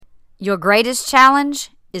Your greatest challenge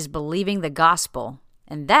is believing the gospel.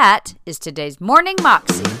 And that is today's Morning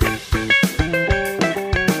Moxie.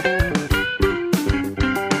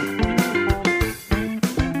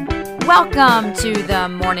 Welcome to the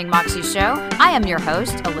Morning Moxie Show. I am your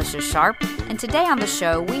host, Alicia Sharp. And today on the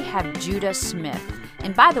show, we have Judah Smith.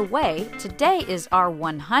 And by the way, today is our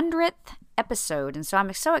 100th episode, and so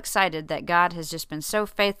I'm so excited that God has just been so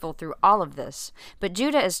faithful through all of this. But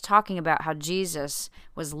Judah is talking about how Jesus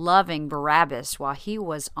was loving Barabbas while he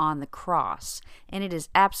was on the cross, and it is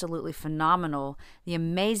absolutely phenomenal, the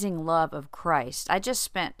amazing love of Christ. I just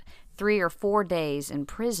spent 3 or 4 days in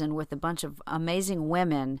prison with a bunch of amazing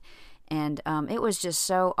women, and it was just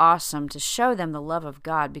so awesome to show them the love of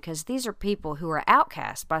God, because these are people who are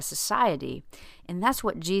outcast by society, and that's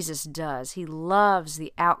what Jesus does. He loves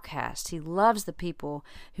the outcast. He loves the people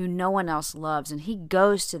who no one else loves, and he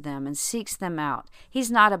goes to them and seeks them out.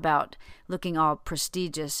 He's not about looking all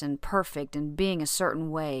prestigious and perfect and being a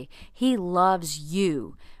certain way. He loves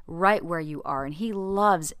you right where you are, and he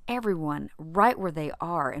loves everyone right where they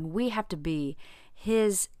are, and we have to be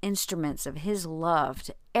his instruments of his love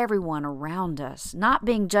to everyone around us, not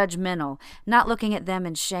being judgmental, not looking at them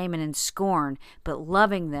in shame and in scorn, but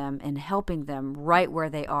loving them and helping them right where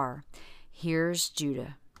they are. Here's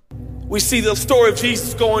Judah. We see the story of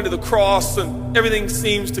Jesus going to the cross, and everything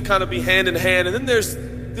seems to kind of be hand in hand. And then there's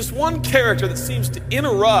this one character that seems to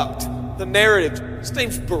interrupt the narrative. His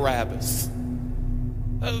name's Barabbas.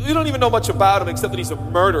 We don't even know much about him except that he's a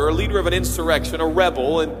murderer, a leader of an insurrection, a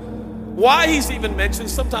rebel, and why he's even mentioned,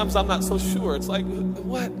 sometimes I'm not so sure. It's like,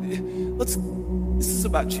 what? This is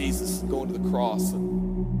about Jesus going to the cross.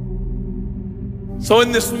 So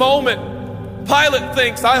in this moment, Pilate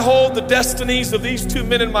thinks, I hold the destinies of these 2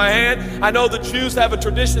 men in my hand. I know the Jews have a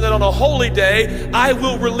tradition that on a holy day, I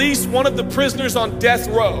will release one of the prisoners on death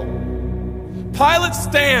row. Pilate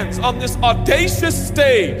stands on this audacious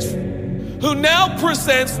stage, who now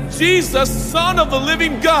presents Jesus, Son of the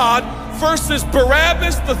living God, versus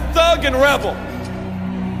Barabbas, the thug and rebel.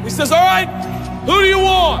 He says, all right, who do you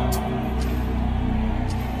want?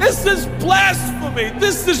 This is blasphemy.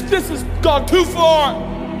 This has gone too far.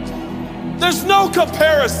 There's no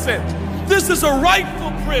comparison. This is a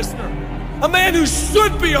rightful prisoner, a man who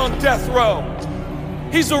should be on death row.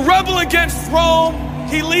 He's a rebel against Rome.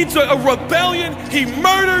 He leads a rebellion. He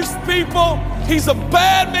murders people. He's a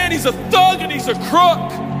bad man. He's a thug and he's a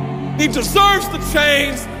crook. He deserves the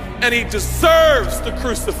chains, and he deserves the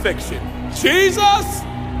crucifixion. Jesus?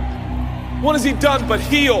 What has he done but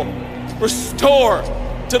heal, restore,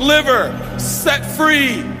 deliver, set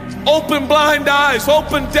free, open blind eyes,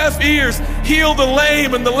 open deaf ears, heal the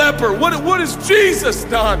lame and the leper? What has Jesus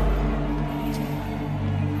done?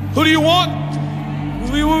 Who do you want?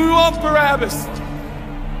 We want Barabbas.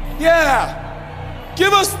 Yeah,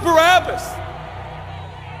 give us Barabbas.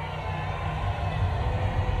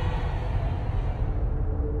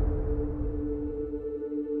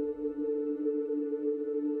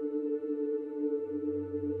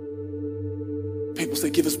 People say,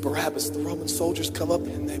 give us Barabbas. The Roman soldiers come up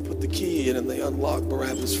and they put the key in and they unlock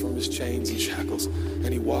Barabbas from his chains and shackles. And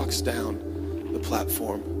he walks down the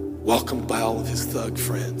platform, welcomed by all of his thug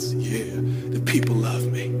friends. Yeah, the people love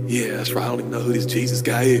me. Yeah, that's right. I don't even know who this Jesus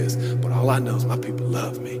guy is, but all I know is my people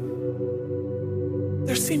love me.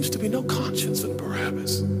 There seems to be no conscience in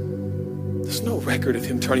Barabbas. There's no record of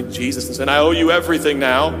him turning to Jesus and saying, I owe you everything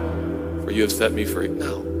now, for you have set me free.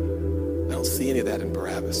 No, I don't see any of that in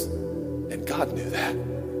Barabbas. And God knew that.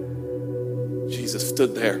 Jesus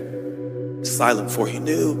stood there, silent, for he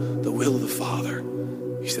knew the will of the Father.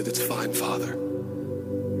 He said, it's fine, Father.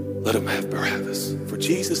 Let him have Barabbas. For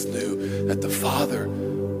Jesus knew that the Father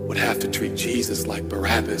would have to treat Jesus like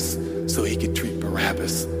Barabbas so he could treat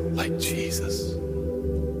Barabbas like Jesus.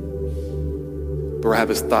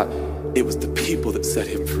 Barabbas thought it was the people that set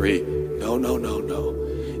him free. No, no, no, no.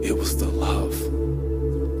 It was the love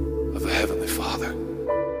of a heavenly Father.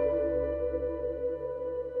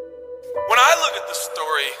 When I look at this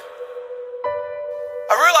story,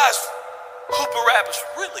 I realize who Barabbas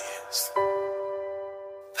really is.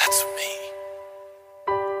 That's me.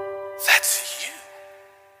 That's you.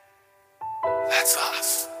 That's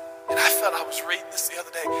us. And I felt, I was reading this the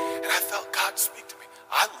other day, and I felt God speak to me.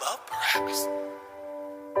 I love Barabbas.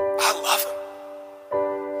 I love him.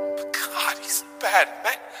 But God, he's bad,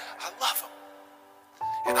 man. I love him.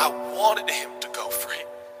 And I wanted him to go free.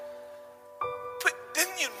 But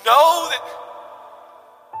didn't you know that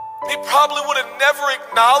he probably would have never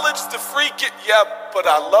acknowledged the free gift? Yeah, but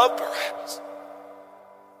I love Barabbas.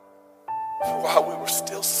 While we were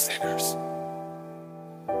still sinners,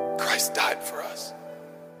 Christ died for us.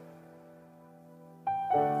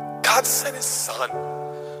 God God sent his son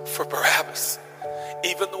for Barabbas,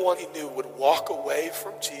 even the one he knew would walk away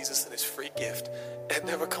from Jesus and his free gift and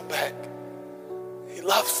never come back. He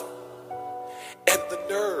loves him. And the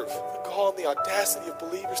nerve, the gall, and the audacity of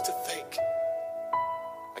believers to think,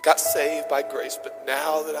 I got saved by grace, but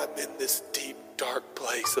now that I'm in this deep, dark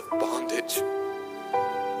place of bondage,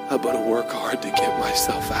 I better work hard to get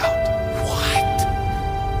myself out. What?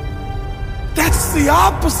 That's the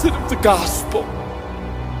opposite of the gospel.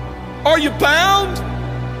 Are you bound?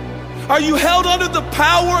 Are you held under the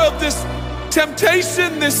power of this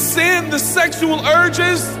temptation, this sin, the sexual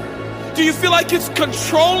urges? Do you feel like it's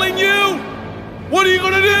controlling you? What are you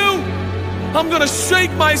going to do? I'm going to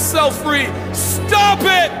shake myself free. Stop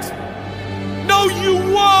it! No, you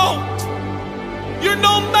won't. You're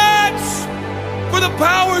no match for the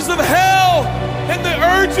powers of hell and the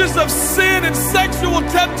urges of sin and sexual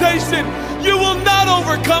temptation. You will not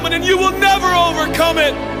overcome it, and you will never overcome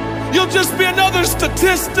it. You'll just be another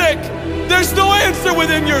statistic. There's no answer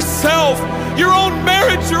within yourself. Your own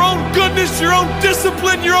marriage, your own goodness, your own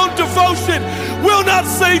discipline, your own devotion will not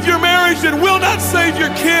save your marriage and will not save your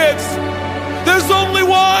kids. There's only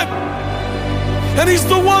one. And he's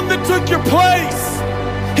the one that took your place.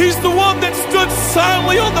 He's the one that stood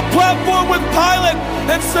silently on the platform with Pilate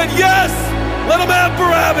and said, yes, let him have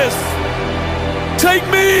Barabbas. Take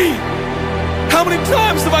me. How many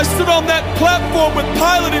times have I stood on that platform with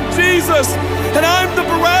Pilate and Jesus, and I'm the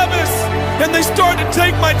Barabbas, and they start to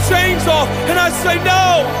take my chains off, and I say,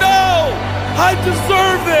 no, I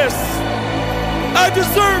deserve this. I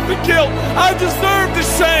deserve the guilt. I deserve the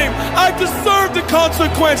shame. I deserve the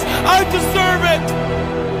consequence. I deserve it.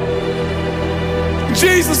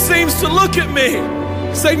 Jesus seems to look at me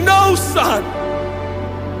and say, no, son,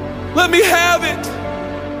 let me have it.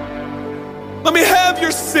 Let me have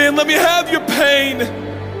your sin. Let me have your pain.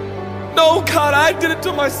 No, God, I did it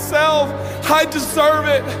to myself. I deserve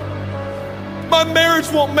it. My marriage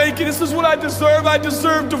won't make it. This is what I deserve. I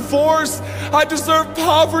deserve divorce. I deserve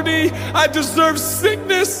poverty. I deserve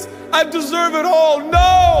sickness. I deserve it all.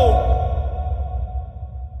 No!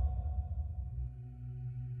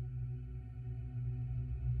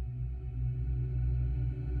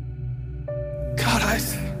 God,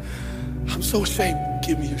 I'm so ashamed.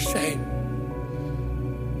 Give me your shame.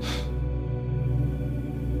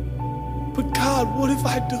 But God, what if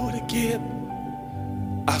I do it again?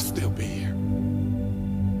 I'll still be here.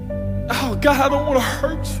 Oh, God, I don't want to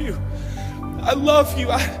hurt you. I love you.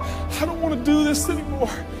 I don't want to do this anymore.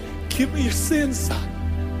 Give me your sins, son.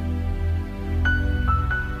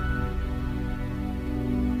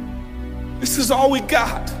 This is all we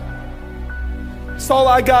got. It's all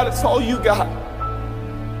I got. It's all you got.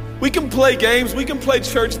 We can play games. We can play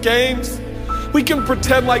church games. We can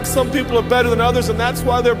pretend like some people are better than others and that's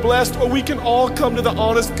why they're blessed, or we can all come to the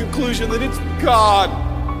honest conclusion that it's God.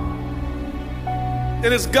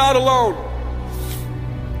 And it's God alone.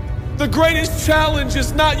 The greatest challenge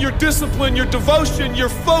is not your discipline, your devotion, your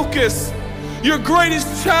focus. Your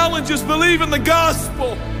greatest challenge is believing the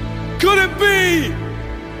gospel. Could it be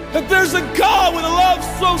that there's a God with a love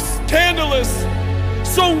so scandalous,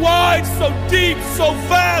 so wide, so deep, so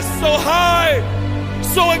vast, so high,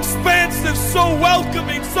 so expansive, so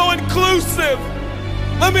welcoming, so inclusive?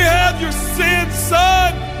 Let me have your sin,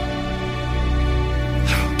 son.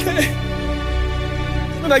 Okay.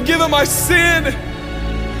 And I give him my sin.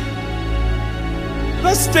 And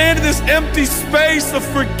I stand in this empty space of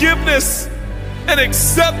forgiveness and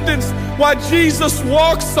acceptance while Jesus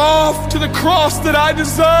walks off to the cross that I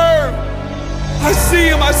deserve. I see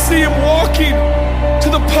him walking to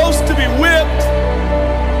the post to be whipped.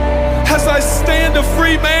 As I stand a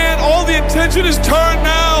free man, all the attention is turned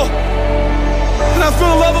now. And I feel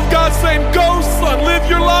the love of God saying, go, son, live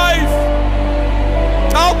your life.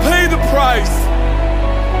 I'll pay the price.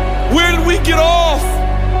 Where did we get off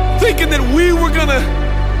thinking that we were gonna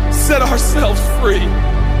set ourselves free?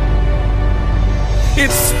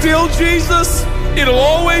 It's still Jesus. It'll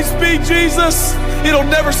always be Jesus. It'll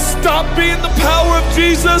never stop being the power of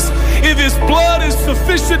Jesus. If his blood is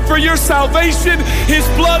sufficient for your salvation, his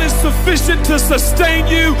blood is sufficient to sustain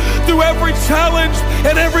you through every challenge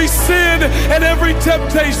and every sin and every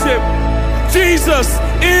temptation. Jesus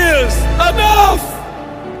is enough.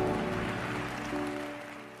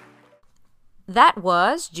 That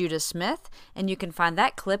was Judah Smith, and you can find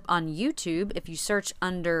that clip on YouTube if you search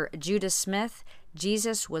under Judah Smith,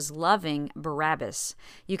 Jesus Was Loving Barabbas.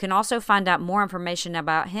 You can also find out more information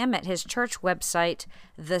about him at his church website,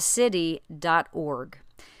 thecity.org.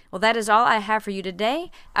 Well, that is all I have for you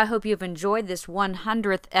today. I hope you've enjoyed this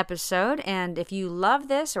 100th episode, and if you love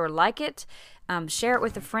this or like it, share it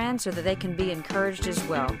with a friend so that they can be encouraged as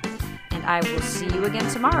well. and I will see you again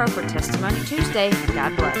tomorrow for Testimony Tuesday.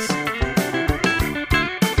 God bless.